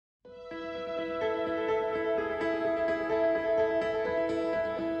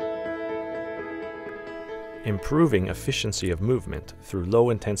Improving efficiency of movement through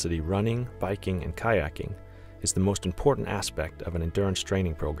low-intensity running, biking, and kayaking is the most important aspect of an endurance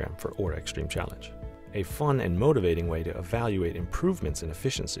training program for Åre Extreme Challenge. A fun and motivating way to evaluate improvements in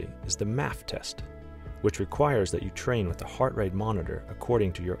efficiency is the MAF test, which requires that you train with a heart rate monitor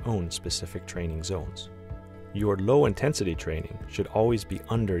according to your own specific training zones. Your low-intensity training should always be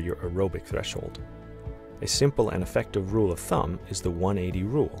under your aerobic threshold. A simple and effective rule of thumb is the 180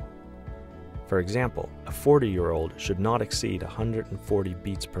 rule. For example, a 40-year-old should not exceed 140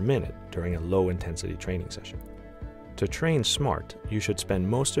 beats per minute during a low-intensity training session. To train smart, you should spend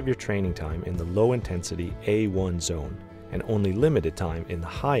most of your training time in the low-intensity A1 zone and only limited time in the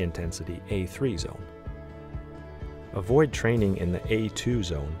high-intensity A3 zone. Avoid training in the A2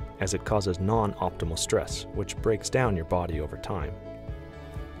 zone as it causes non-optimal stress, which breaks down your body over time.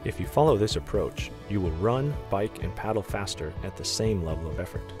 If you follow this approach, you will run, bike, and paddle faster at the same level of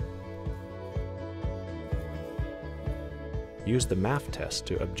effort. Use the MAF test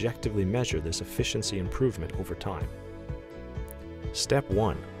to objectively measure this efficiency improvement over time. Step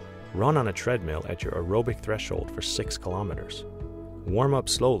 1. Run on a treadmill at your aerobic threshold for 6 kilometers. Warm up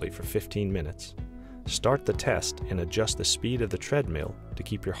slowly for 15 minutes. Start the test and adjust the speed of the treadmill to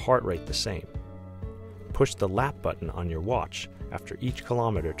keep your heart rate the same. Push the lap button on your watch after each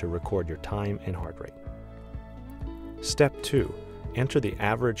kilometer to record your time and heart rate. Step 2. Enter the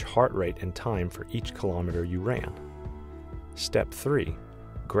average heart rate and time for each kilometer you ran. Step 3.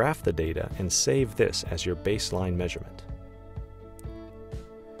 Graph the data and save this as your baseline measurement.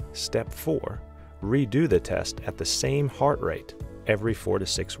 Step 4. Redo the test at the same heart rate every 4 to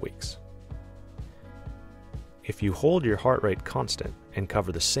 6 weeks. If you hold your heart rate constant and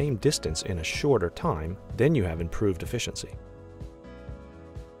cover the same distance in a shorter time, then you have improved efficiency.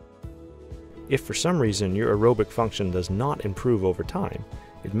 If for some reason your aerobic function does not improve over time,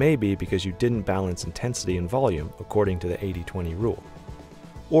 it may be because you didn't balance intensity and volume according to the 80-20 rule.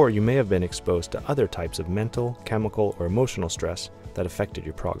 Or you may have been exposed to other types of mental, chemical, or emotional stress that affected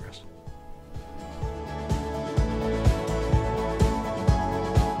your progress.